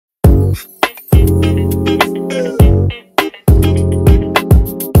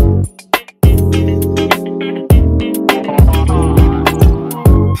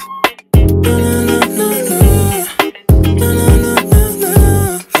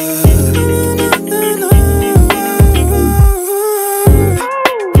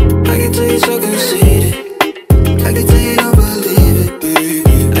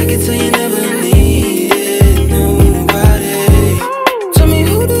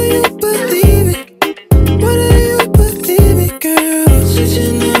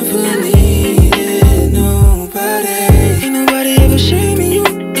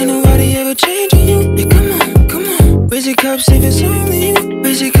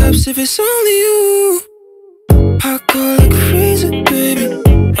If it's only you, I call like a freezer, baby.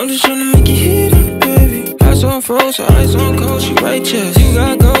 I'm just tryna make you heat up, baby. Eyes on froze, eyes on cold, she righteous. You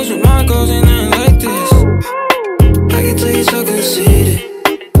got goals with my goals, ain't nothing like this. I can tell you're so conceited.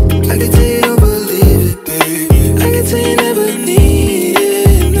 I can tell you don't believe it, baby. I can tell you never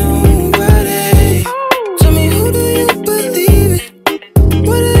needed nobody. Tell me, who do you believe it?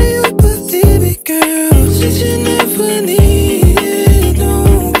 What do you believe it, girl? Since you never needed.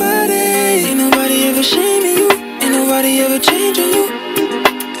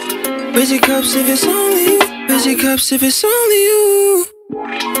 Raise your cups if it's only you. Raise your cups if it's only you.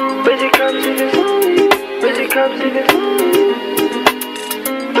 Raise your cups if it's only you. Raise your cups if it's only you.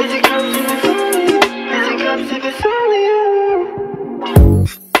 Raise your cups if it's only you. Raise your cups if it's only you.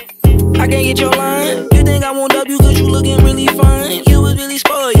 I can't get your line. You think I won't dub you cause you looking really fine. You was really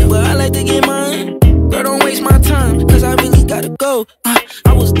spoiled, yeah, but I like to get mine. Girl, don't waste my time, cause I really gotta go.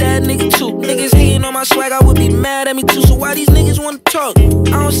 I was that nigga too. Niggas hating on my swag, I would be mad at me too. So why these niggas wanna talk?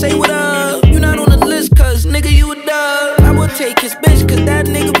 I don't say what up. You not on the list, cause nigga, you a dub. I would take his bitch, cause that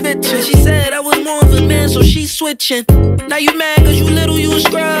nigga bitchin'. She said I was more of a man, so she switching. Now you mad cause you little, you a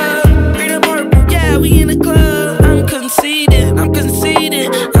scrub. Green and purple, yeah, we in the club. I'm conceited, I'm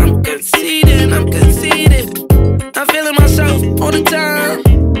conceited, I'm conceited, I'm conceited. I'm feeling myself all the time.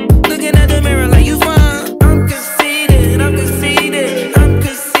 Looking at the mirror like you fine. I'm conceited, I'm conceited, I'm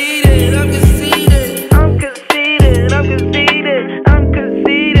conceited, I'm conceited, I'm conceited, I'm conceited, I'm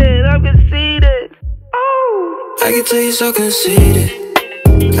conceited, I'm conceited. Oh, I can tell you're so conceited.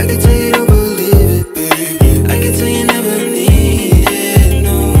 I can tell you don't believe it, baby. I can tell you never needed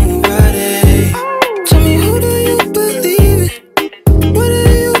nobody. Tell me, who do you believe it? What do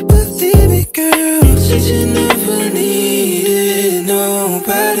you believe it, girl? Since you never needed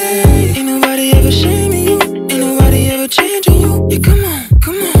nobody. Ain't nobody ever shaming you. Ain't nobody ever changing you. Yeah, come on,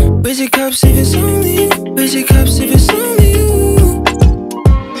 come on. Raise your cups if it's only you. Raise your cups if it's only you.